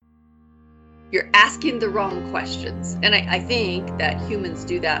you're asking the wrong questions. And I think that humans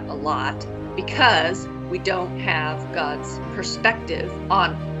do that a lot because we don't have God's perspective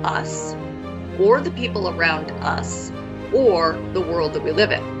on us or the people around us or the world that we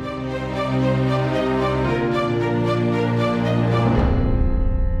live in.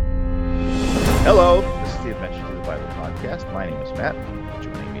 Hello, this is the Adventure Through the Bible podcast. My name is Matt.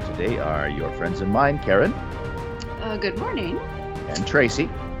 Joining me today are your friends and mine, Karen. Good morning. And Tracy.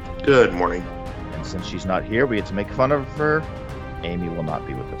 Good morning. And since she's not here, we get to make fun of her. Amy will not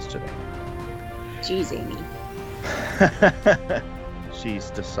be with us today. Jeez, Amy.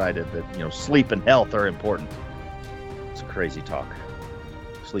 She's decided that, sleep and health are important. It's crazy talk.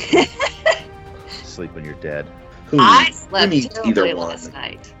 Sleep when you're dead. I slept terribly last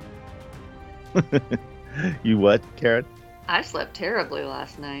night. You what, Karen? I slept terribly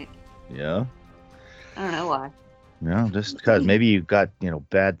last night. Yeah? I don't know why. No, just because maybe you've got,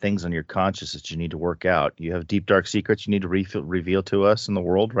 bad things on your conscience that you need to work out. You have deep, dark secrets you need to reveal to us in the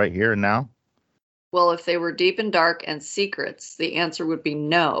world right here and now? Well, if they were deep and dark and secrets, the answer would be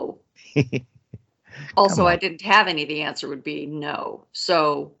no. Also, I didn't have any. The answer would be no.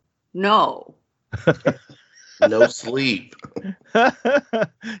 So, no. No sleep.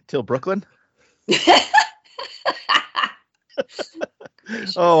 Till Brooklyn?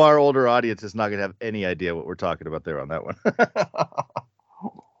 Oh, our older audience is not going to have any idea what we're talking about there on that one.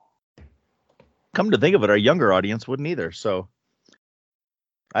 Come to think of it, our younger audience wouldn't either. So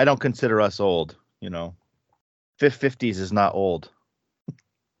I don't consider us old, 50s is not old.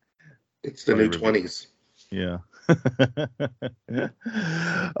 It's the new 20s. Yeah.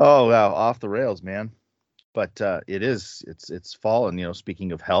 Oh, wow. Off the rails, man. But it's fallen,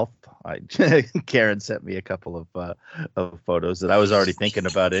 speaking of health, Karen sent me a couple of photos that I was already thinking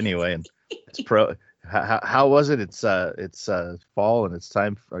about anyway. And it's how was it? It's fall and it's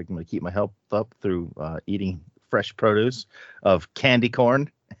time I'm going to keep my health up through eating fresh produce of candy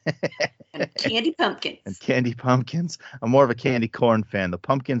corn. And candy pumpkins. And candy pumpkins. I'm more of a candy corn fan. The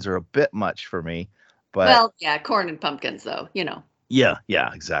pumpkins are a bit much for me. But well, yeah, corn and pumpkins though, Yeah,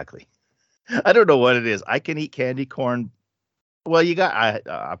 exactly. I don't know what it is. I can eat candy corn. Well,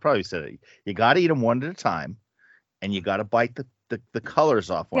 I probably said it. You got to eat them one at a time, and you got to bite the colors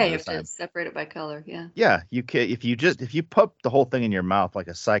off one at a time. Yeah, you have to separate it by color. Yeah. Yeah, you can. If you put the whole thing in your mouth like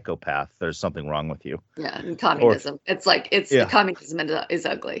a psychopath, there's something wrong with you. Yeah, and communism. Communism is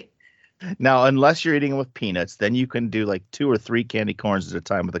ugly. Now, unless you're eating it with peanuts, then you can do like 2 or 3 candy corns at a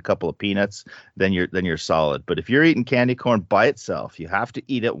time with a couple of peanuts. Then you're solid. But if you're eating candy corn by itself, you have to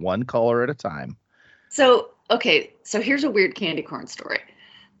eat it one color at a time. So here's a weird candy corn story.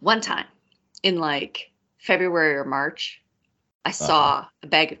 One time in like February or March, I saw a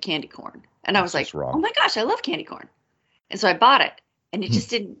bag of candy corn and I was like, oh my gosh, I love candy corn. And so I bought it and it just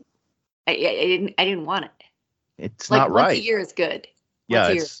didn't, I didn't want it. It's like not right. Once a year is good.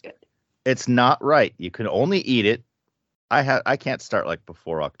 It's not right. You can only eat it. I can't start like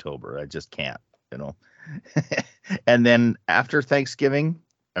before October. I just can't, And then after Thanksgiving,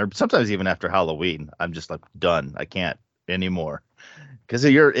 or sometimes even after Halloween, I'm just like done. I can't anymore because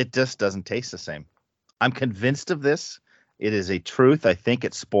it just doesn't taste the same. I'm convinced of this. It is a truth. I think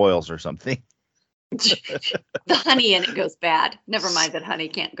it spoils or something. The honey in it goes bad. Never mind that honey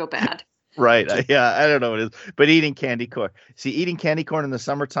can't go bad. Right. Yeah, I don't know what it is. But eating candy corn. See, eating candy corn in the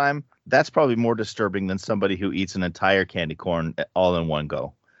summertime, that's probably more disturbing than somebody who eats an entire candy corn all in one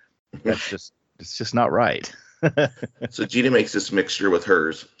go. It's just not right. So Gina makes this mixture with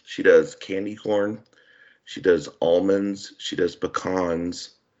hers. She does candy corn. She does almonds. She does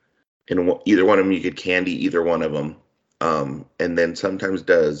pecans. And either one of them, you could candy either one of them. And then sometimes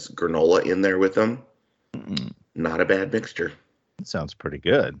does granola in there with them. Mm-mm. Not a bad mixture. Sounds pretty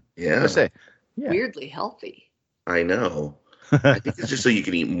good. Yeah. Weirdly healthy. I know. I think it's just so you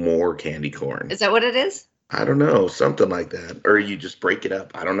can eat more candy corn. Is that what it is? I don't know. Something like that. Or you just break it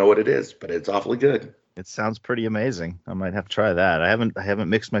up. I don't know what it is, but it's awfully good. It sounds pretty amazing. I might have to try that. I haven't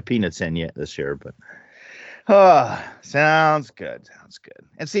mixed my peanuts in yet this year, but sounds good. Sounds good.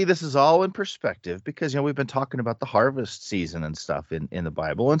 And see, this is all in perspective because we've been talking about the harvest season and stuff in the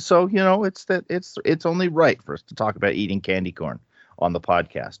Bible. And so, it's only right for us to talk about eating candy corn on the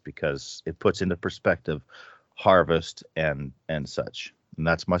podcast because it puts into perspective harvest and such. And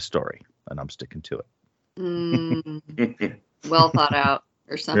that's my story, and I'm sticking to it. Well thought out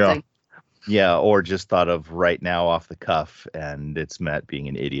or something. Yeah, or just thought of right now off the cuff, and it's Matt being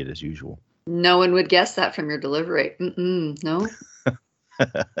an idiot as usual. No one would guess that from your delivery. No.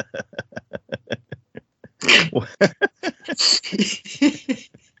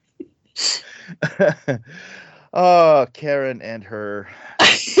 Oh, Karen and her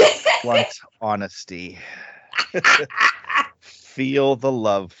want honesty. Feel the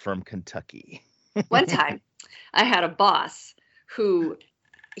love from Kentucky. One time I had a boss who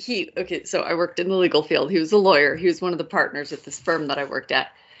so I worked in the legal field. He was a lawyer. He was one of the partners at this firm that I worked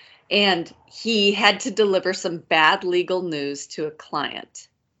at. And he had to deliver some bad legal news to a client.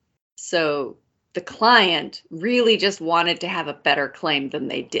 So the client really just wanted to have a better claim than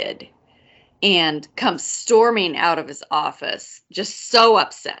they did, and comes storming out of his office, just so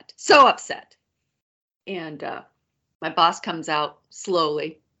upset. And my boss comes out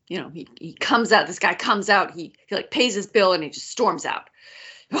slowly. He comes out. This guy comes out. He like pays his bill and he just storms out.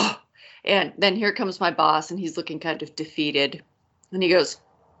 And then here comes my boss, and he's looking kind of defeated. And he goes,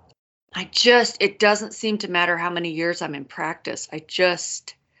 it doesn't seem to matter how many years I'm in practice.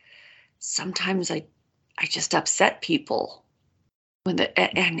 Sometimes I just upset people.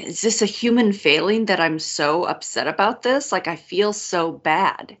 And is this a human failing that I'm so upset about this? Like, I feel so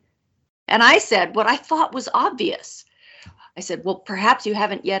bad. And I said what I thought was obvious. I said, well, perhaps you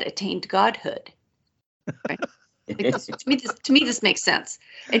haven't yet attained godhood. Right? To me, this makes sense.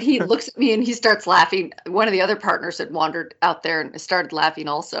 And he looks at me and he starts laughing. One of the other partners had wandered out there and started laughing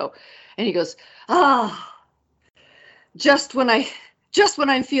also. And he goes, just when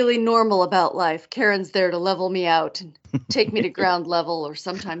I'm feeling normal about life, Karen's there to level me out and take me to ground level or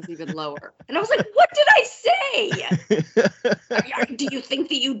sometimes even lower. And I was like, what did I say? Do you think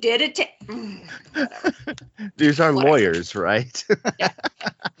that you did it? Whatever. These are lawyers, right? Yeah.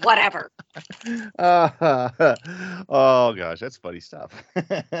 Whatever. Oh, gosh, that's funny stuff.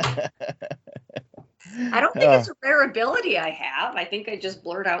 I don't think it's a rare ability I have. I think I just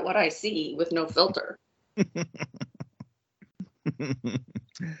blurt out what I see with no filter.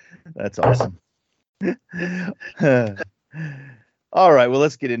 That's awesome. All right, well,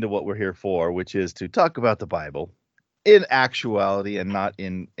 let's get into what we're here for, which is to talk about the Bible in actuality and not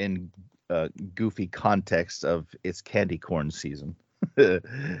in goofy context of its candy corn season. Today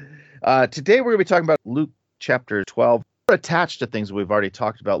we're going to be talking about Luke chapter 12. Attached to things we've already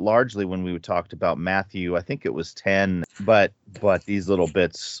talked about largely when we talked about Matthew. I think it was 10, but these little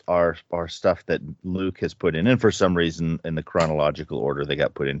bits are stuff that Luke has put in, and for some reason in the chronological order they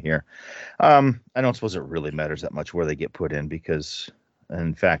got put in here. I don't suppose it really matters that much where they get put in, because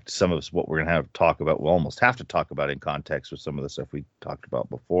in fact some of what we're going to have to talk about, we'll almost have to talk about in context with some of the stuff we talked about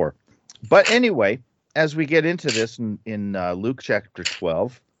before. But anyway, as we get into this in Luke chapter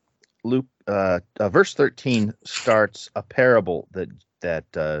 12, Luke verse 13 starts a parable that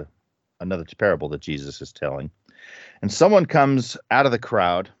another parable that Jesus is telling, and someone comes out of the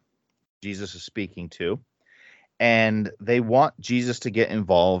crowd Jesus is speaking to, and they want Jesus to get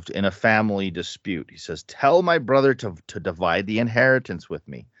involved in a family dispute. He says, "Tell my brother to divide the inheritance with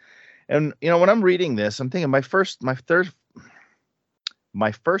me." And when I'm reading this, I'm thinking my first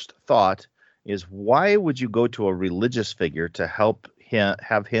thought is, why would you go to a religious figure to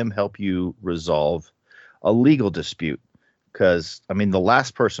have him help you resolve a legal dispute? Because the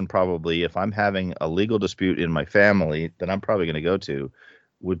last person probably, if I'm having a legal dispute in my family, that I'm probably going to go to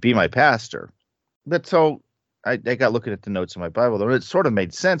would be my pastor. But so I got looking at the notes in my Bible, though, and it sort of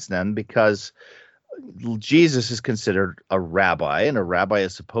made sense then, because Jesus is considered a rabbi, and a rabbi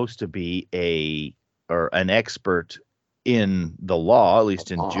is supposed to be an expert in the law, at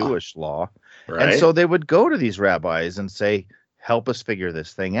least in Jewish law. Right. And so they would go to these rabbis and say, help us figure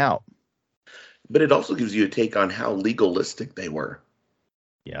this thing out. But it also gives you a take on how legalistic they were.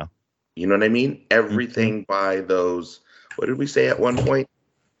 Yeah. You know what I mean? Everything by those, what did we say at one point?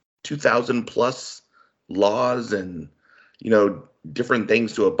 2,000 plus laws and, different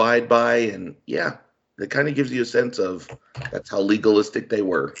things to abide by. And yeah, it kind of gives you a sense of that's how legalistic they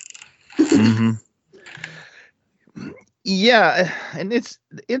were. Mm-hmm. Yeah, and it's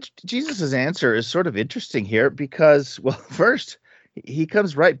Jesus's answer is sort of interesting here because, well, first he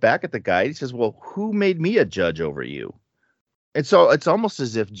comes right back at the guy. He says, "Well, who made me a judge over you?" And so it's almost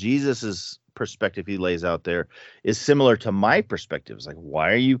as if Jesus's perspective he lays out there is similar to my perspective. It's like,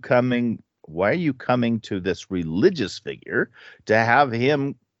 why are you coming to this religious figure to have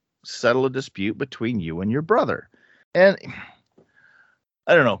him settle a dispute between you and your brother? And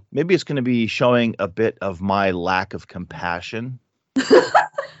I don't know. Maybe it's going to be showing a bit of my lack of compassion.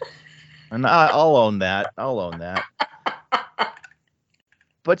 And I'll own that.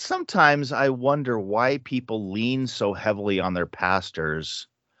 But sometimes I wonder why people lean so heavily on their pastors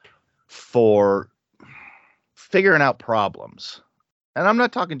for figuring out problems. And I'm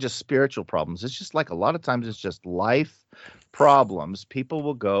not talking just spiritual problems. It's just like a lot of times it's just life problems. People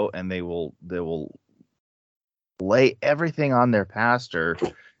will go and they will lay everything on their pastor.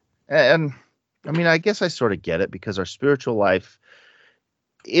 And I guess I sort of get it, because our spiritual life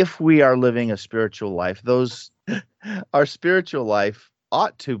if we are living a spiritual life, our spiritual life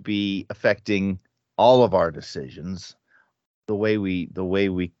ought to be affecting all of our decisions, the way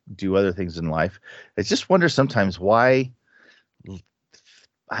we do other things in life. I just wonder sometimes why,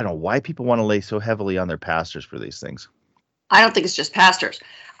 I don't know, why people want to lay so heavily on their pastors for these things. I don't think it's just pastors.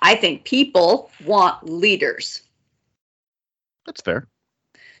 I think people want leaders. That's fair.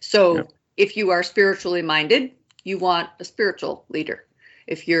 So if you are spiritually minded, you want a spiritual leader.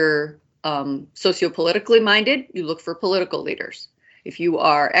 If you're sociopolitically minded, you look for political leaders. If you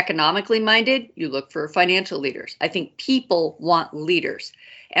are economically minded, you look for financial leaders. I think people want leaders.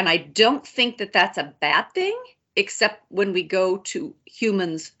 And I don't think that that's a bad thing, except when we go to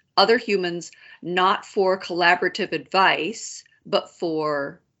humans, other humans, not for collaborative advice, but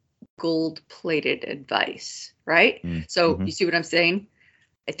for gold-plated advice, right? Mm-hmm. So you see what I'm saying?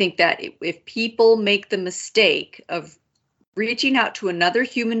 I think that if people make the mistake of reaching out to another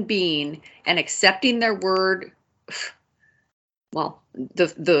human being and accepting their word, well,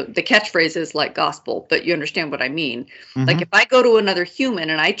 the catchphrase is like gospel, but you understand what I mean. Mm-hmm. Like if I go to another human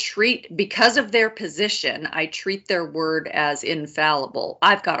and because of their position, I treat their word as infallible,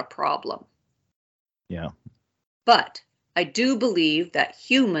 I've got a problem. Yeah. But I do believe that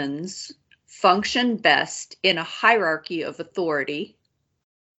humans function best in a hierarchy of authority,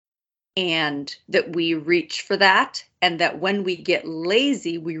 and that we reach for that, and that when we get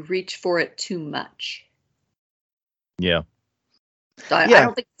lazy, we reach for it too much. Yeah. So I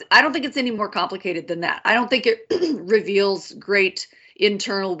don't think it's any more complicated than that. I don't think it reveals great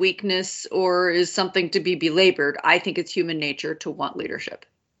internal weakness or is something to be belabored. I think it's human nature to want leadership.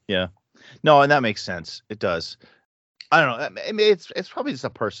 Yeah. No, and that makes sense. It does. I don't know. I mean, it's probably just a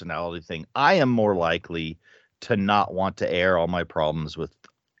personality thing. I am more likely to not want to air all my problems with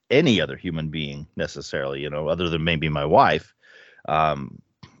any other human being necessarily, other than maybe my wife.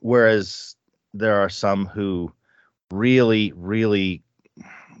 Whereas there are some who really, really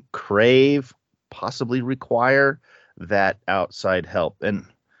crave, possibly require that outside help. And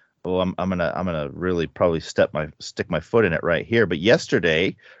I'm gonna really probably stick my foot in it right here. But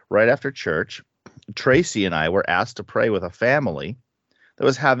yesterday, right after church, Tracy and I were asked to pray with a family that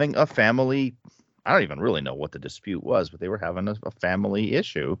was having a family. I don't even really know what the dispute was, but they were having a family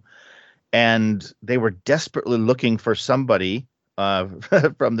issue, and they were desperately looking for somebody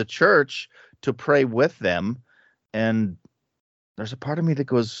from the church to pray with them. And there's a part of me that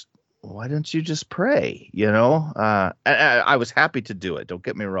goes, why don't you just pray? I was happy to do it. Don't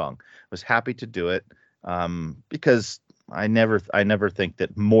get me wrong. I was happy to do it because I never think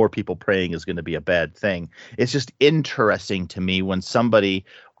that more people praying is going to be a bad thing. It's just interesting to me when somebody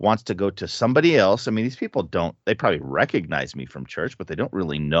wants to go to somebody else. I mean, these people they probably recognize me from church, but they don't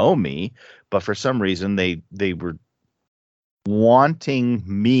really know me. But for some reason, they were wanting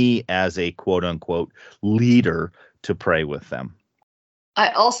me as a quote unquote leader to pray with them. I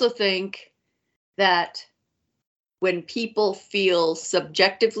also think that when people feel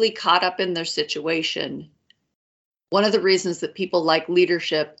subjectively caught up in their situation, one of the reasons that people like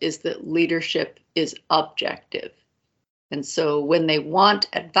leadership is that leadership is objective. And so when they want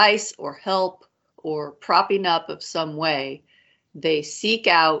advice or help or propping up of some way, they seek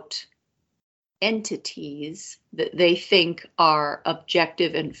out entities that they think are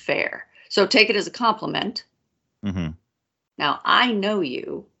objective and fair. So take it as a compliment. Mm-hmm. Now, I know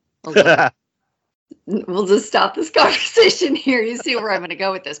you a little. We'll just stop this conversation here. You see where I'm going to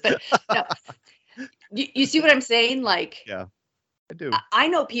go with this. But no, you see what I'm saying? Like, yeah, I do. I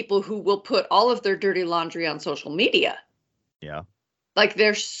know people who will put all of their dirty laundry on social media. Yeah. Like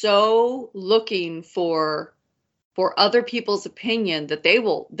they're so looking for other people's opinion that they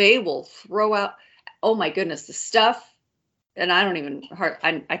will throw out, oh my goodness, the stuff. And I don't even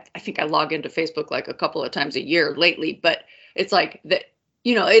I think I log into Facebook like a couple of times a year lately, but it's like that,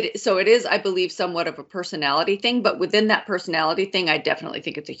 it is, I believe, somewhat of a personality thing, but within that personality thing, I definitely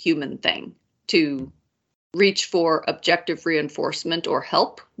think it's a human thing to reach for objective reinforcement or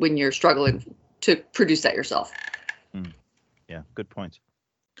help when you're struggling to produce that yourself. Yeah, good point.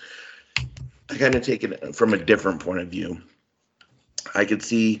 I kind of take it from a different point of view. I could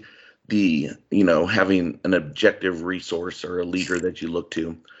see having an objective resource or a leader that you look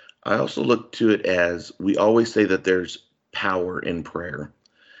to. I also look to it as, we always say that there's power in prayer.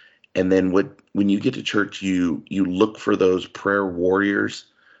 And then when you get to church, you look for those prayer warriors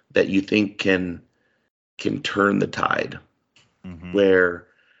that you think can turn the tide, where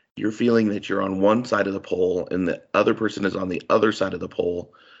you're feeling that you're on one side of the pole and the other person is on the other side of the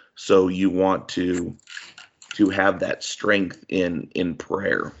pole. So you want to have that strength in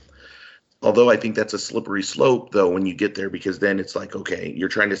prayer. Although I think that's a slippery slope, though, when you get there, because then it's like, okay, you're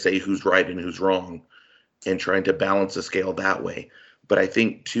trying to say who's right and who's wrong and trying to balance the scale that way. But I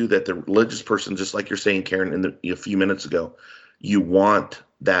think, too, that the religious person, just like you're saying, Karen, a few minutes ago, you want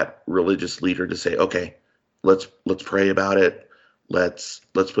that religious leader to say, okay, let's pray about it. Let's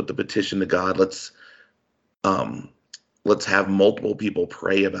put the petition to God. Let's have multiple people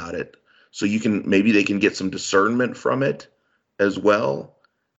pray about it. So maybe they can get some discernment from it as well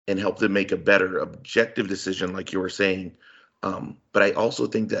and help them make a better objective decision, like you were saying. But I also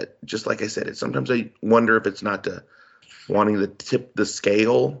think that, just like I said, sometimes I wonder if it's not wanting to tip the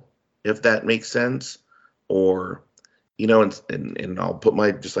scale, if that makes sense, or, and I'll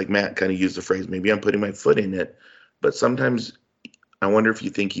put just like Matt kind of used the phrase, maybe I'm putting my foot in it, but sometimes I wonder if you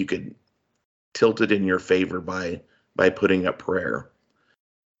think you could tilt it in your favor by putting up prayer.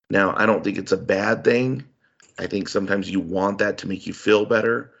 Now, I don't think it's a bad thing. I think sometimes you want that to make you feel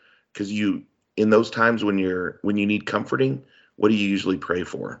better, because in those times when you need comforting, what do you usually pray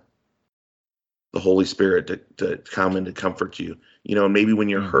for? The Holy Spirit to come and to comfort you. And maybe when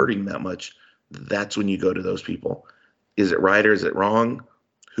you're hurting that much, that's when you go to those people. Is it right or is it wrong?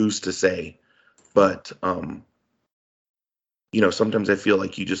 Who's to say? But sometimes I feel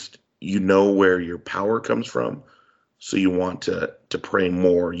like you know where your power comes from, so you want to pray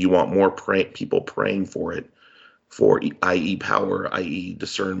more. You want more people praying for it, i.e. power, i.e.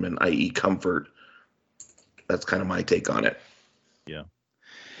 discernment, i.e. comfort. That's kind of my take on it. Yeah.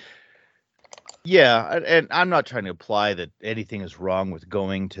 Yeah, and I'm not trying to imply that anything is wrong with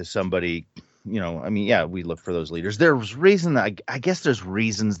going to somebody, we look for those leaders. There's reason that I guess there's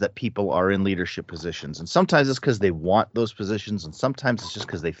reasons that people are in leadership positions. And sometimes it's because they want those positions, and sometimes it's just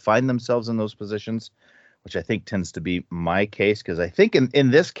because they find themselves in those positions, which I think tends to be my case. Because I think in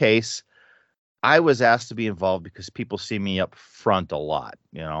this case, I was asked to be involved because people see me up front a lot.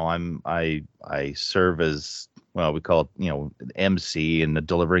 I serve as, well, we call it, MC and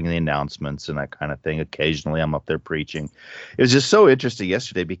delivering the announcements and that kind of thing. Occasionally I'm up there preaching. It was just so interesting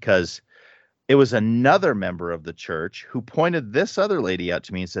yesterday because it was another member of the church who pointed this other lady out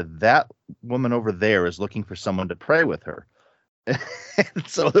to me and said, that woman over there is looking for someone to pray with her. And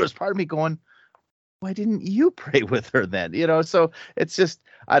so there was part of me going, why didn't you pray with her then? So it's just,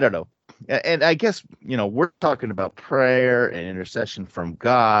 I don't know. And I guess, we're talking about prayer and intercession from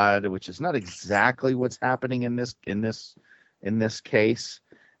God, which is not exactly what's happening in this case,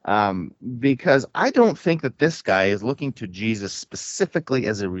 because I don't think that this guy is looking to Jesus specifically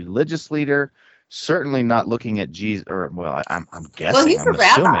as a religious leader. Certainly not looking at Jesus, I'm guessing. Well, he's a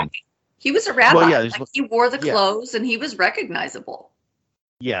rabbi. He was a rabbi. Well, yeah, he wore the clothes and he was recognizable.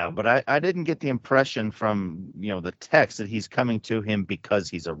 Yeah, but I didn't get the impression from, the text that he's coming to him because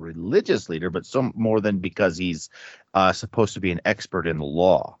he's a religious leader, but some more than because he's supposed to be an expert in the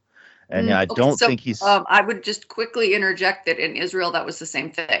law. And I don't think he's... I would just quickly interject that in Israel, that was the same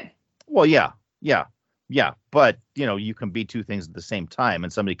thing. Well, yeah. But, you can be two things at the same time,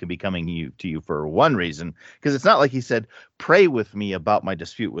 and somebody could be coming to you for one reason, because it's not like he said, pray with me about my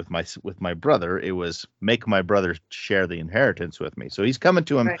dispute with my brother. It was make my brother share the inheritance with me. So he's coming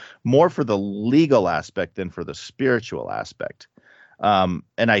to him more for the legal aspect than for the spiritual aspect. And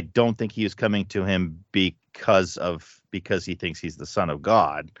I don't think he is coming to him because he thinks he's the son of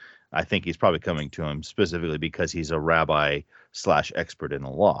God. I think he's probably coming to him specifically because he's a rabbi / expert in the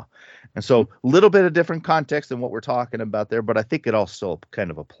law. And so a little bit of different context than what we're talking about there, but I think it all still kind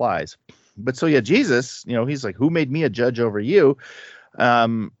of applies. But so, yeah, Jesus, he's like, who made me a judge over you?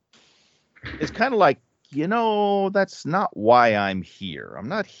 It's kind of like, that's not why I'm here. I'm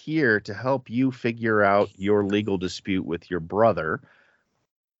not here to help you figure out your legal dispute with your brother.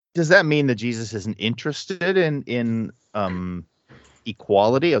 Does that mean that Jesus isn't interested in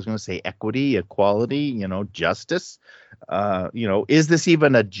equality? I was going to say equity, equality, justice. Is this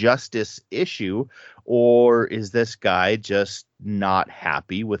even a justice issue, or is this guy just not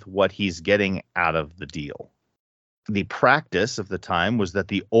happy with what he's getting out of the deal? The practice of the time was that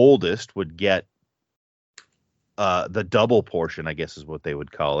the oldest would get the double portion, I guess is what they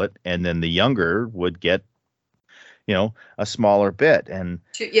would call it, and then the younger would get, a smaller bit. And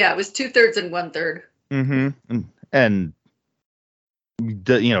it was 2/3 and 1/3. Mm-hmm. And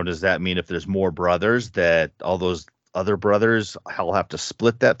does that mean if there's more brothers that all those other brothers will have to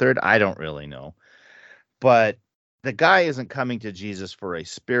split that third? I don't really know. But the guy isn't coming to Jesus for a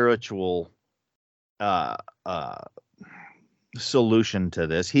spiritual solution to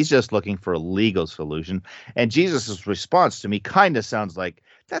this. He's just looking for a legal solution. And Jesus's response to me kind of sounds like,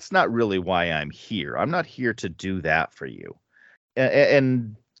 that's not really why I'm here. I'm not here to do that for you.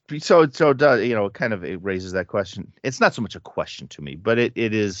 And so does, it kind of, it raises that question. It's not so much a question to me, but it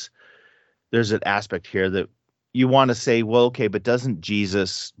is, there's an aspect here that you want to say, well, okay, but doesn't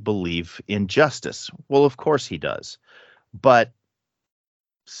Jesus believe in justice? Well, of course he does. But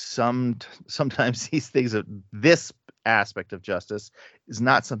sometimes these things, this aspect of justice is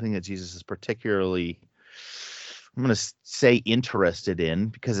not something that Jesus is particularly, I'm going to say, interested in,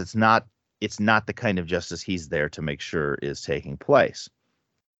 because it's not the kind of justice he's there to make sure is taking place.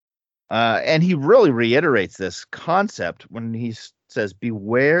 And he really reiterates this concept when he says,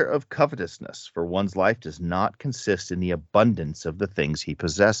 beware of covetousness, for one's life does not consist in the abundance of the things he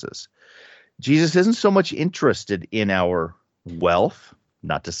possesses. Jesus isn't so much interested in our wealth,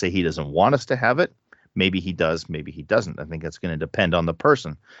 not to say he doesn't want us to have it. Maybe he does, maybe he doesn't. I think that's going to depend on the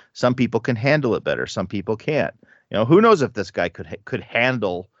person. Some people can handle it better, some people can't. Who knows if this guy could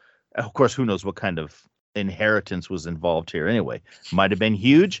handle, of course, who knows what kind of inheritance was involved here anyway. Might have been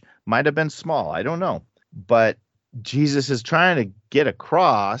huge, might have been small, I don't know. But Jesus is trying to get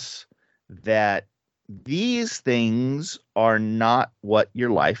across that these things are not what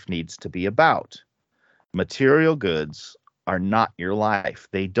your life needs to be about. Material goods are not your life.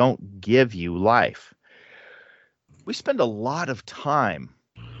 They don't give you life. We spend a lot of time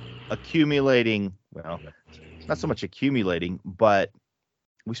accumulating, well, not so much accumulating, but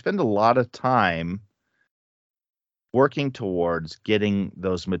we spend a lot of time working towards getting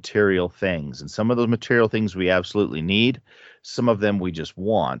those material things. And some of those material things we absolutely need. Some of them we just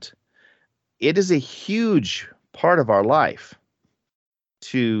want. It is a huge part of our life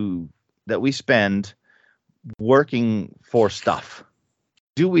that we spend working for stuff.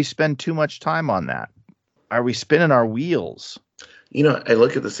 Do we spend too much time on that? Are we spinning our wheels? I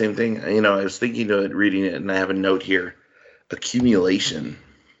look at the same thing. I was thinking of it, reading it, and I have a note here: accumulation.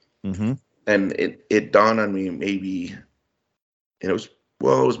 Mm-hmm. And it dawned on me, maybe, and it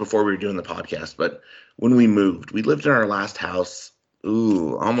was before we were doing the podcast, but when we moved, we lived in our last house,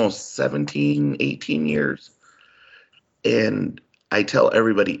 almost 17, 18 years. And I tell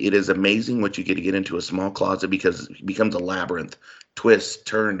everybody, it is amazing what you get to get into a small closet, because it becomes a labyrinth, twist,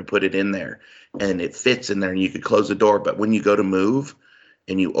 turn to put it in there, and it fits in there, and you could close the door. But when you go to move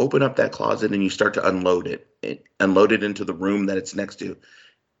and you open up that closet and you start to unload it into the room that it's next to,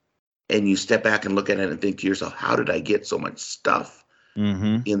 and you step back and look at it and think to yourself, how did I get so much stuff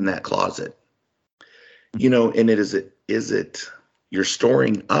in that closet? And is it you're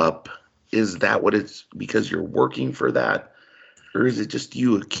storing up? Is that what it's because you're working for that? Or is it just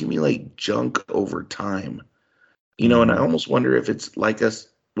you accumulate junk over time? And I almost wonder if it's like us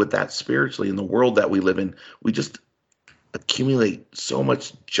with that spiritually in the world that we live in. We just accumulate so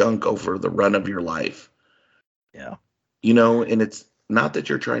much junk over the run of your life. Yeah. And it's not that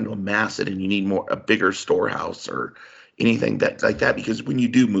you're trying to amass it and you need a bigger storehouse or anything like that, because when you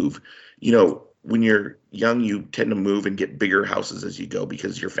do move, when you're young, you tend to move and get bigger houses as you go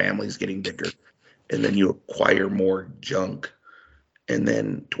because your family's getting bigger, and then you acquire more junk. And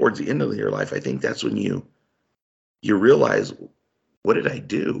then towards the end of your life, I think that's when you realize, what did I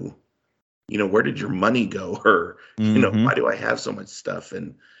do? Where did your money go? Or, why do I have so much stuff?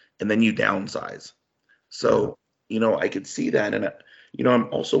 And then you downsize. So, I could see that. And, I'm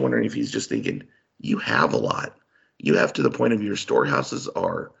also wondering if he's just thinking, you have a lot. You have to the point of your storehouses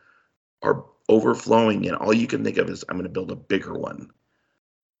are overflowing, and all you can think of is, I'm going to build a bigger one.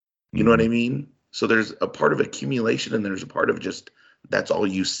 You know what I mean? So there's a part of accumulation, and there's a part of just, that's all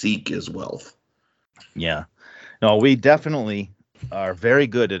you seek is wealth. Yeah. No, we definitely are very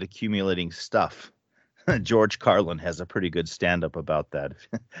good at accumulating stuff. George Carlin has a pretty good stand-up about that.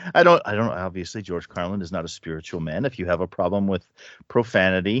 I don't obviously George Carlin is not a spiritual man. If you have a problem with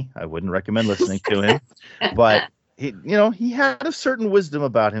profanity, I wouldn't recommend listening to him. But he had a certain wisdom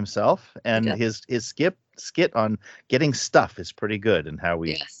about himself, and his skit on getting stuff is pretty good, and how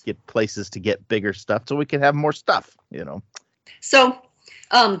we get places to get bigger stuff so we can have more stuff, So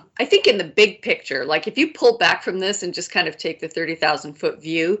I think in the big picture, like if you pull back from this and just kind of take the 30,000 foot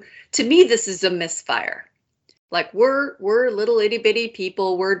view, to me, this is a misfire. Like we're little itty bitty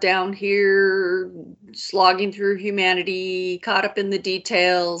people. We're down here slogging through humanity, caught up in the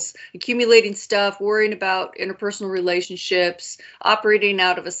details, accumulating stuff, worrying about interpersonal relationships, operating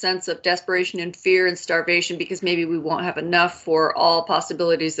out of a sense of desperation and fear and starvation because maybe we won't have enough for all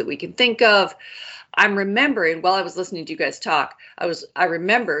possibilities that we can think of. I'm remembering while I was listening to you guys talk, I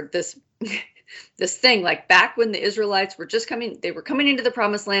remembered this this thing, like back when the Israelites were they were coming into the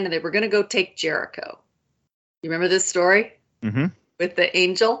promised land and they were going to go take Jericho. You remember this story with the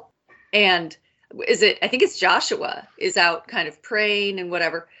angel? And I think it's Joshua is out kind of praying and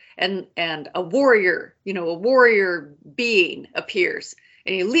whatever. And a warrior being appears,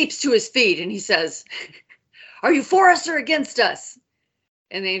 and he leaps to his feet and he says, "Are you for us or against us?"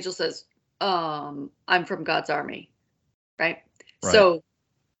 And the angel says, I'm from God's army, right? So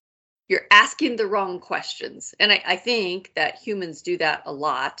you're asking the wrong questions. And I think that humans do that a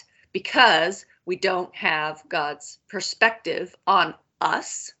lot because we don't have God's perspective on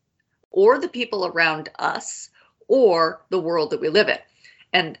us or the people around us or the world that we live in.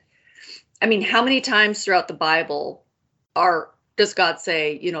 And I mean, how many times throughout the Bible does God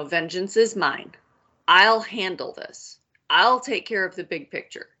say, vengeance is mine. I'll handle this. I'll take care of the big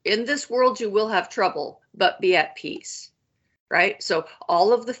picture. In this world, you will have trouble, but be at peace. Right? So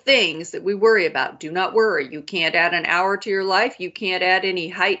all of the things that we worry about, do not worry. You can't add an hour to your life. You can't add any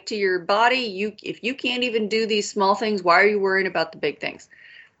height to your body. If you can't even do these small things, why are you worrying about the big things?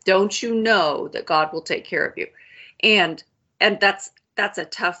 Don't you know that God will take care of you? And that's a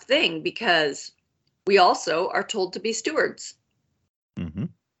tough thing because we also are told to be stewards. Mm-hmm.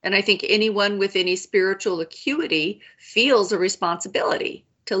 And I think anyone with any spiritual acuity feels a responsibility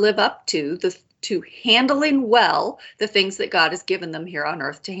to live up to handling well the things that God has given them here on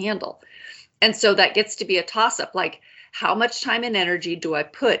earth to handle. And so that gets to be a toss-up, like how much time and energy do I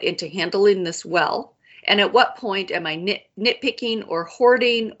put into handling this well? And at what point am I nitpicking or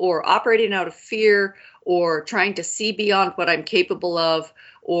hoarding or operating out of fear or trying to see beyond what I'm capable of?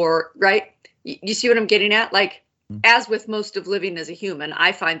 Or, right? You see what I'm getting at? Like, as with most of living as a human,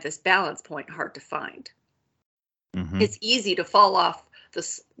 I find this balance point hard to find. Mm-hmm. It's easy to fall off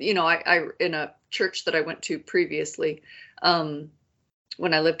this, I in a church that I went to previously,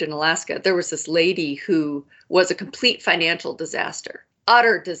 when I lived in Alaska, there was this lady who was a complete financial disaster,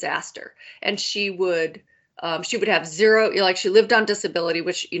 utter disaster. And she would have zero, like she lived on disability,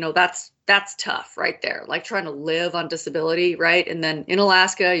 which, that's tough right there. Like trying to live on disability, right? And then in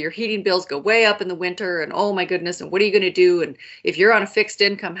Alaska, your heating bills go way up in the winter and oh my goodness, and what are you going to do? And if you're on a fixed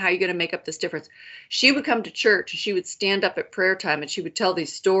income, how are you going to make up this difference? She would come to church and she would stand up at prayer time and she would tell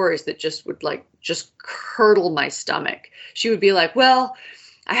these stories that just would just curdle my stomach. She would be like, well,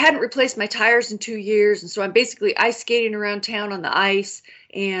 I hadn't replaced my tires in 2 years. And so I'm basically ice skating around town on the ice.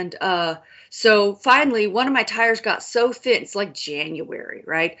 And, so finally, one of my tires got so thin. It's like January,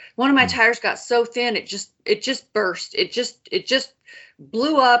 right? One of my tires got so thin, it just burst. It just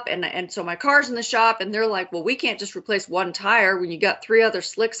blew up. And so my car's in the shop and they're like, well, we can't just replace one tire when you got 3 other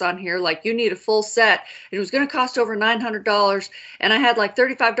slicks on here. Like you need a full set. And it was going to cost over $900. And I had like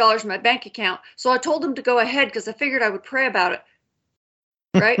 $35 in my bank account. So I told them to go ahead because I figured I would pray about it.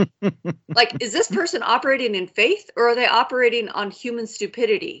 Right? Like, is this person operating in faith or are they operating on human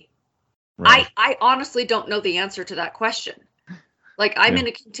stupidity? Right. I honestly don't know the answer to that question. Like I'm in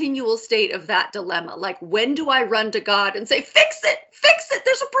a continual state of that dilemma. Like when do I run to God and say, fix it,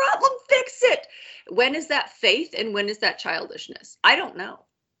 there's a problem, fix it. When is that faith and when is that childishness? I don't know.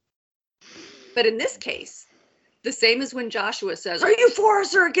 But in this case, the same as when Joshua says, are you for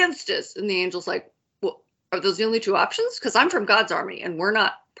us or against us? And the angel's like, well, are those the only two options? Because I'm from God's army and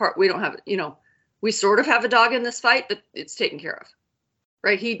we don't have, we sort of have a dog in this fight, but it's taken care of.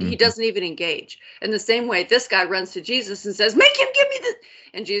 Right. He doesn't even engage. In the same way, this guy runs to Jesus and says, make him give me this.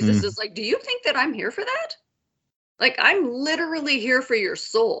 And Jesus is like, do you think that I'm here for that? Like, I'm literally here for your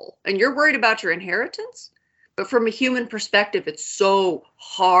soul and you're worried about your inheritance. But from a human perspective, it's so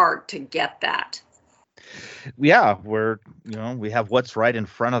hard to get that. Yeah, we have what's right in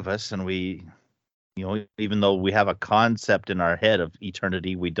front of us. And we, even though we have a concept in our head of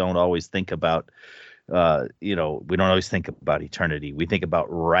eternity, we don't always think about we don't always think about eternity. We think about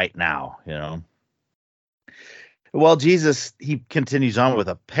right now, Well, Jesus, he continues on with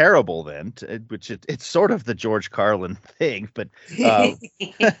a parable then, which it's sort of the George Carlin thing, but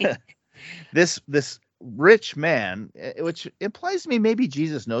this rich man, which implies to me maybe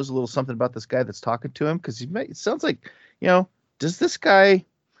Jesus knows a little something about this guy that's talking to him, because it sounds like, does this guy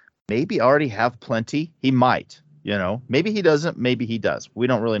maybe already have plenty? He might. Maybe he doesn't, maybe he does. We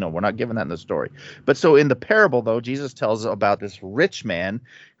don't really know. We're not given that in the story. But so in the parable, though, Jesus tells about this rich man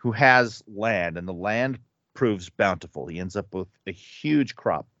who has land, and the land proves bountiful. He ends up with a huge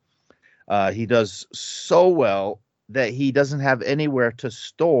crop. He does so well that he doesn't have anywhere to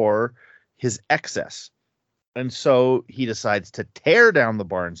store his excess. And so he decides to tear down the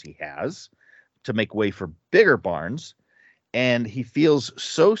barns he has to make way for bigger barns. And he feels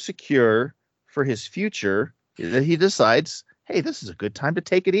so secure for his future that he decides, hey, this is a good time to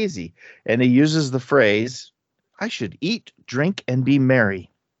take it easy. And he uses the phrase, I should eat, drink, and be merry.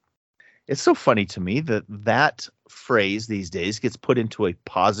 It's so funny to me that phrase these days gets put into a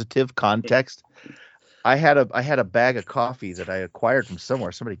positive context. I had a bag of coffee that I acquired from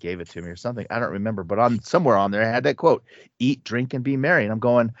somewhere. Somebody gave it to me or something. I don't remember, but somewhere on there I had that quote, eat, drink, and be merry. And I'm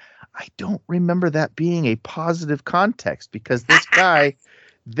going, I don't remember that being a positive context, because this guy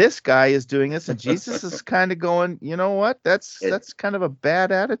this guy is doing this, and Jesus is kind of going, you know what? That's kind of a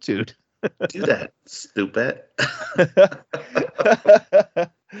bad attitude. Do that, stupid.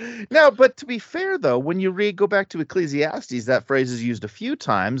 Now, but to be fair, though, when you go back to Ecclesiastes, that phrase is used a few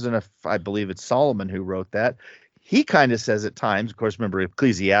times, and I believe it's Solomon who wrote that. He kind of says at times, of course, remember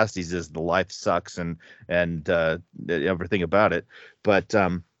Ecclesiastes is the life sucks and everything about it. But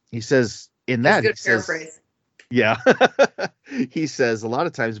he says in that, good paraphrase. Yeah, he says a lot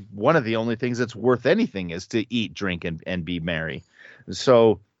of times one of the only things that's worth anything is to eat, drink, and be merry.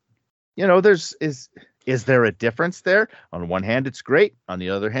 So, is there a difference there? On one hand, it's great. On the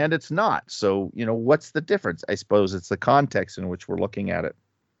other hand, it's not. So, what's the difference? I suppose it's the context in which we're looking at it.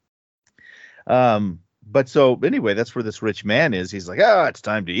 But so anyway, that's where this rich man is. He's like, it's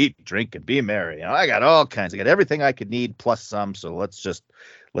time to eat, drink, and be merry. I got all kinds. I got everything I could need plus some. So let's just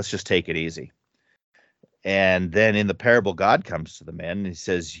take it easy. And then in the parable, God comes to the man and he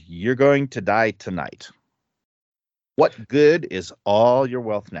says, you're going to die tonight. What good is all your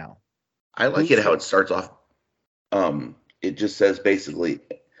wealth now? I like it how it starts off. It just says basically,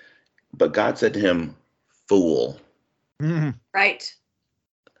 but God said to him, fool. Mm-hmm. Right.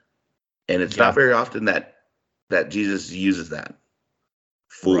 And it's not very often that Jesus uses that.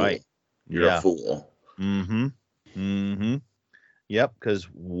 Fool. Right. You're a fool. Mm-hmm. Mm-hmm. Yep. Because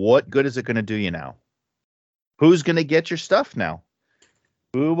what good is it going to do you now? Who's going to get your stuff now?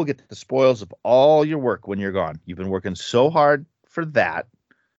 Who will get the spoils of all your work when you're gone? You've been working so hard for that.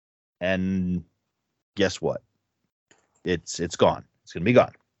 And guess what? It's gone. It's going to be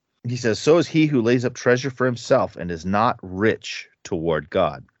gone. He says, so is he who lays up treasure for himself and is not rich toward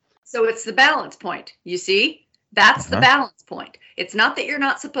God. So it's the balance point. You see, that's the balance point. It's not that you're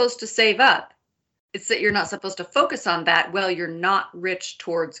not supposed to save up. It's that you're not supposed to focus on that while you're not rich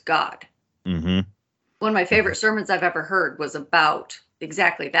towards God. Mm-hmm. One of my favorite sermons I've ever heard was about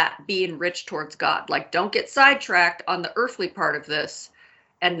exactly that, being rich towards God. Like, don't get sidetracked on the earthly part of this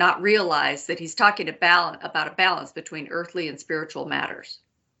and not realize that he's talking about a balance between earthly and spiritual matters.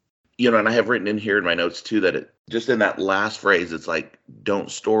 And I have written in here in my notes too that just in that last phrase, it's like,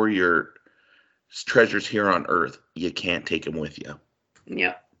 don't store your treasures here on earth. You can't take them with you.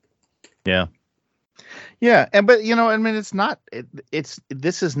 Yeah. Yeah. Yeah. But it's not,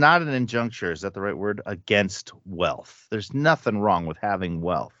 this is not an injuncture. Is that the right word? Against wealth. There's nothing wrong with having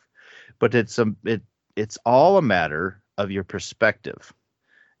wealth, but it's all a matter of your perspective.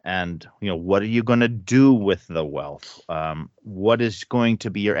 And, what are you going to do with the wealth? What is going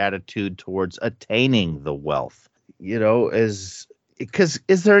to be your attitude towards attaining the wealth? Because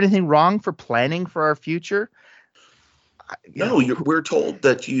is there anything wrong for planning for our future? No, we're told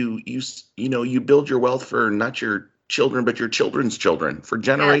that you build your wealth for not your children, but your children's children, for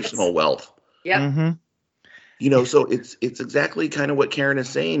generational wealth. Yeah. Mm-hmm. So it's exactly kind of what Karen is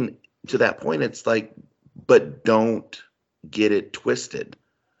saying to that point. It's like, but don't get it twisted.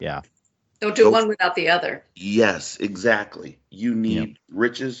 Yeah. Don't do one without the other. Yes, exactly. You need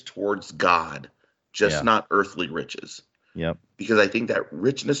riches towards God, just not earthly riches. Yep. Because I think that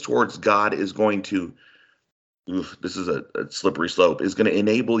richness towards God is going to, this is a slippery slope, is going to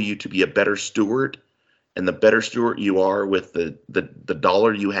enable you to be a better steward. And the better steward you are with the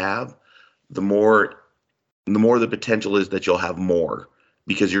dollar you have, the more the potential is that you'll have more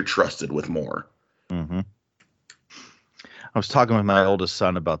because you're trusted with more. Mm-hmm. I was talking with my oldest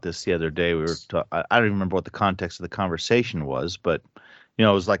son about this the other day. I don't even remember what the context of the conversation was, but it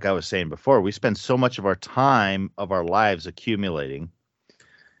was like I was saying before, we spend so much of our time of our lives accumulating.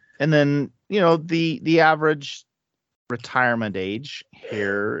 And then, the average retirement age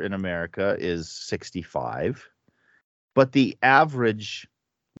here in America is 65, but the average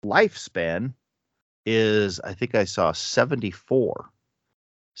lifespan is, I think I saw 74.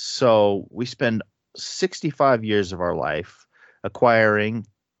 So we spend 65 years of our life acquiring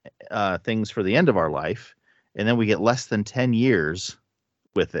things for the end of our life, and then we get less than 10 years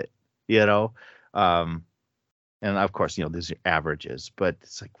with it, and of course, these are averages, but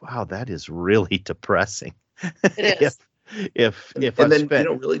it's like, wow, that is really depressing. It is. if and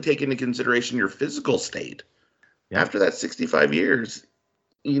then really take into consideration your physical state after that 65 years.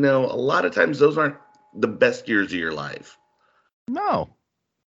 A lot of times those aren't the best years of your life. No.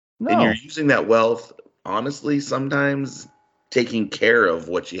 And you're using that wealth, honestly, sometimes taking care of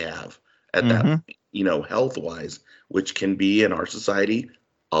what you have at that, health wise, which can be in our society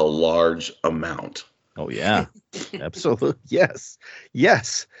a large amount. Oh yeah, absolutely. Yes.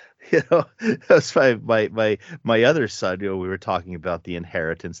 That's my other son. We were talking about the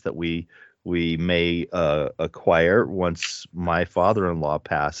inheritance that we may acquire once my father-in-law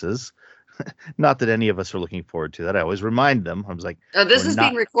passes. not that any of us are looking forward to that. I always remind them. I was like, oh, this is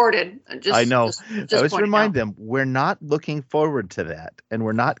being recorded. I know. Just I always remind them we're not looking forward to that, and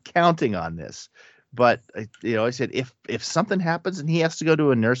we're not counting on this. But I said if something happens and he has to go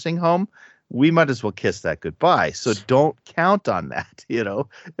to a nursing home, we might as well kiss that goodbye. So don't count on that.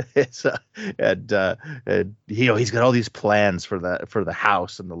 It's he's got all these plans for the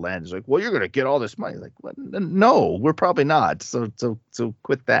house and the land. He's like, well, you're going to get all this money. Like, well, no, we're probably not. So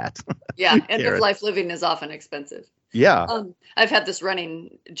quit that. Yeah, end of life living is often expensive. Yeah. I've had this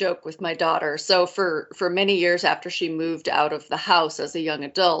running joke with my daughter. So for many years after she moved out of the house as a young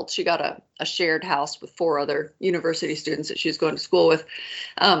adult, she got a shared house with 4 other university students that she was going to school with.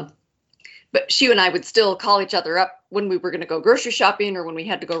 But she and I would still call each other up when we were going to go grocery shopping or when we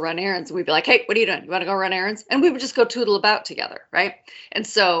had to go run errands. And we'd be like, hey, what are you doing? You want to go run errands? And we would just go tootle about together, right? And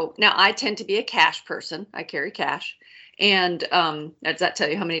so now I tend to be a cash person. I carry cash. And does that tell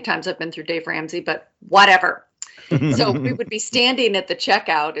you how many times I've been through Dave Ramsey? But whatever. So we would be standing at the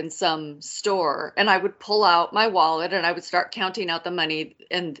checkout in some store and I would pull out my wallet and I would start counting out the money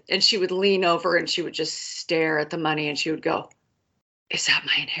and she would lean over and she would just stare at the money and she would go, is that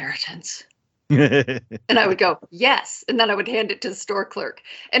my inheritance? And I would go, yes. And then I would hand it to the store clerk.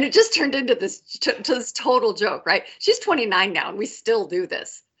 And it just turned into this total joke, right? She's 29 now and we still do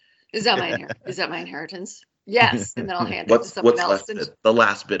this. Is that my inheritance? Yes. And then I'll hand it to someone else. The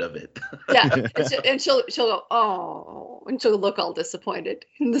last bit of it. Yeah. And she'll go, oh, and she'll look all disappointed.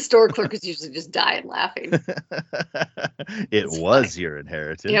 And the store clerk is usually just dying laughing. It's was funny. Your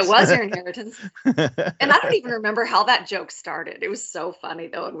inheritance. Yeah, it was your inheritance. And I don't even remember how that joke started. It was so funny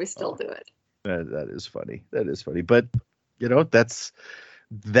though, and we still do it. That is funny. That is funny. But that's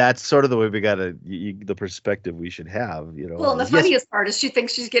sort of the way we got to the perspective we should have. Well, and the funniest part is she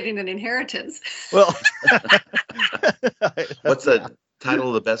thinks she's getting an inheritance. Well, what's the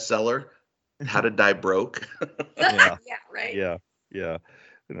title of the bestseller? How to Die Broke. Yeah. Yeah. Right. Yeah.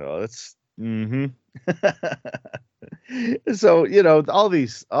 That's. Mm-hmm. So all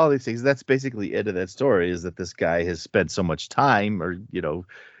these things, that's basically it of that story, is that this guy has spent so much time or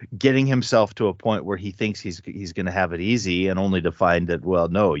getting himself to a point where he thinks he's going to have it easy, and only to find that, well,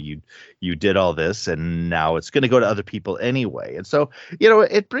 no, you did all this and now it's going to go to other people anyway. And so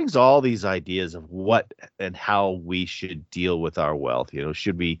it brings all these ideas of what and how we should deal with our wealth.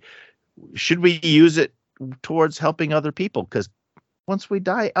 Should we use it towards helping other people? Because once we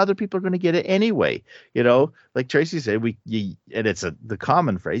die, other people are going to get it anyway. Like Tracy said, and it's the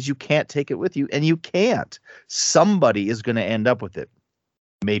common phrase, you can't take it with you, and you can't. Somebody is going to end up with it.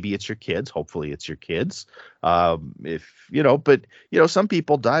 Maybe it's your kids. Hopefully it's your kids. But some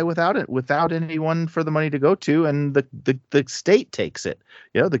people die without anyone for the money to go to, and the state takes it.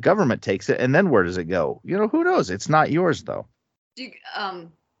 The government takes it, and then where does it go? Who knows? It's not yours though.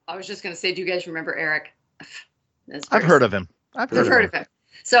 I was just going to say, do you guys remember Eric? I've heard of him. I've heard of him.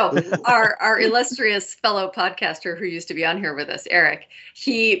 So our illustrious fellow podcaster who used to be on here with us, Eric,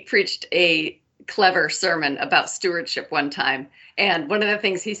 he preached a clever sermon about stewardship one time. And one of the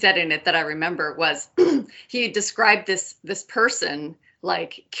things he said in it that I remember was he described this person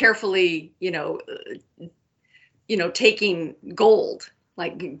like carefully, taking gold,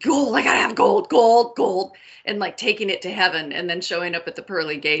 like gold, I gotta have gold, and like taking it to heaven and then showing up at the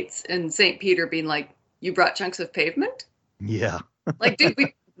pearly gates and St. Peter being like, you brought chunks of pavement? Yeah. Like, dude,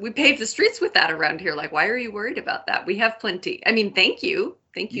 we pave the streets with that around here. Like, why are you worried about that? We have plenty. I mean, thank you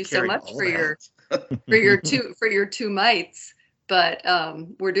so much for your 2 mites, but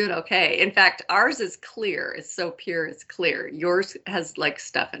we're doing okay. In fact, ours is clear. It's so pure, it's clear. Yours has like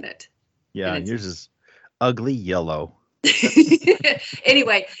stuff in it. Yeah, yours is ugly yellow.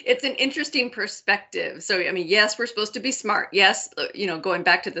 Anyway, it's an interesting perspective. So, I mean, yes, we're supposed to be smart. Yes, going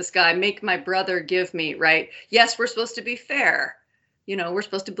back to this guy, make my brother give me, right? Yes, we're supposed to be fair. We're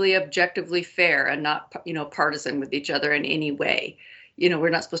supposed to be objectively fair and not, partisan with each other in any way. We're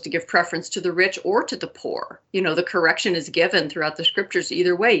not supposed to give preference to the rich or to the poor. The correction is given throughout the scriptures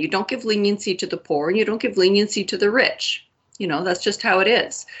either way. You don't give leniency to the poor and you don't give leniency to the rich. That's just how it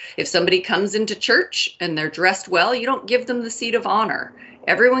is. If somebody comes into church and they're dressed well, you don't give them the seat of honor.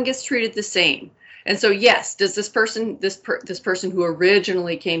 Everyone gets treated the same. And so, yes, does this person who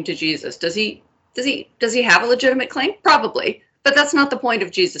originally came to Jesus, does he have a legitimate claim? Probably, but that's not the point of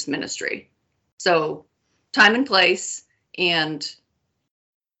Jesus' ministry. So, time and place and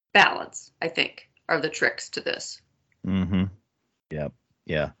balance, I think, are the tricks to this. Mm-hmm. Yep.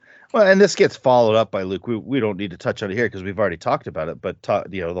 Yeah. Well, and this gets followed up by Luke. We don't need to touch on it here because we've already talked about it. But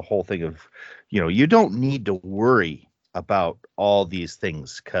the whole thing of, you don't need to worry about all these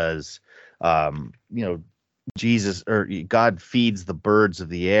things because, Jesus or God feeds the birds of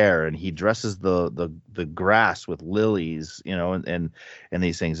the air, and he dresses the grass with lilies, and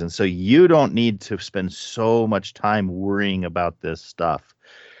these things. And so you don't need to spend so much time worrying about this stuff,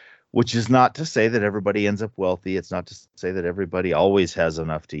 which is not to say that everybody ends up wealthy. It's not to say that everybody always has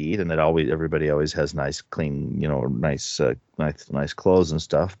enough to eat and that everybody always has nice, clean, nice clothes and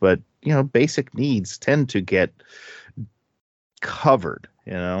stuff. But, basic needs tend to get covered,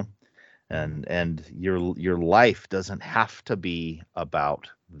 and your life doesn't have to be about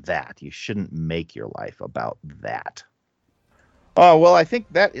that. You shouldn't make your life about that. Oh, well, I think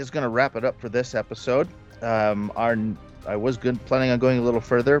that is going to wrap it up for this episode. I was planning on going a little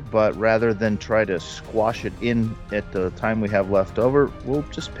further, but rather than try to squash it in at the time we have left over, we'll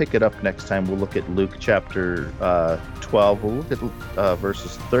just pick it up next time. We'll look at Luke chapter 12. We'll look at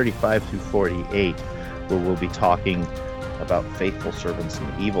verses 35 through 48, where we'll be talking about faithful servants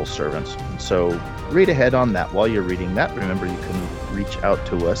and evil servants. And so read ahead on that. While you're reading that, remember you can reach out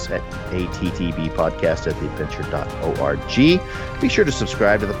to us at attbpodcast@theadventure.org. Be sure to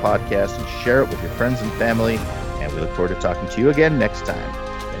subscribe to the podcast and share it with your friends and family. And we look forward to talking to you again next time.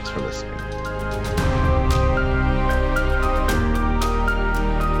 Thanks for listening.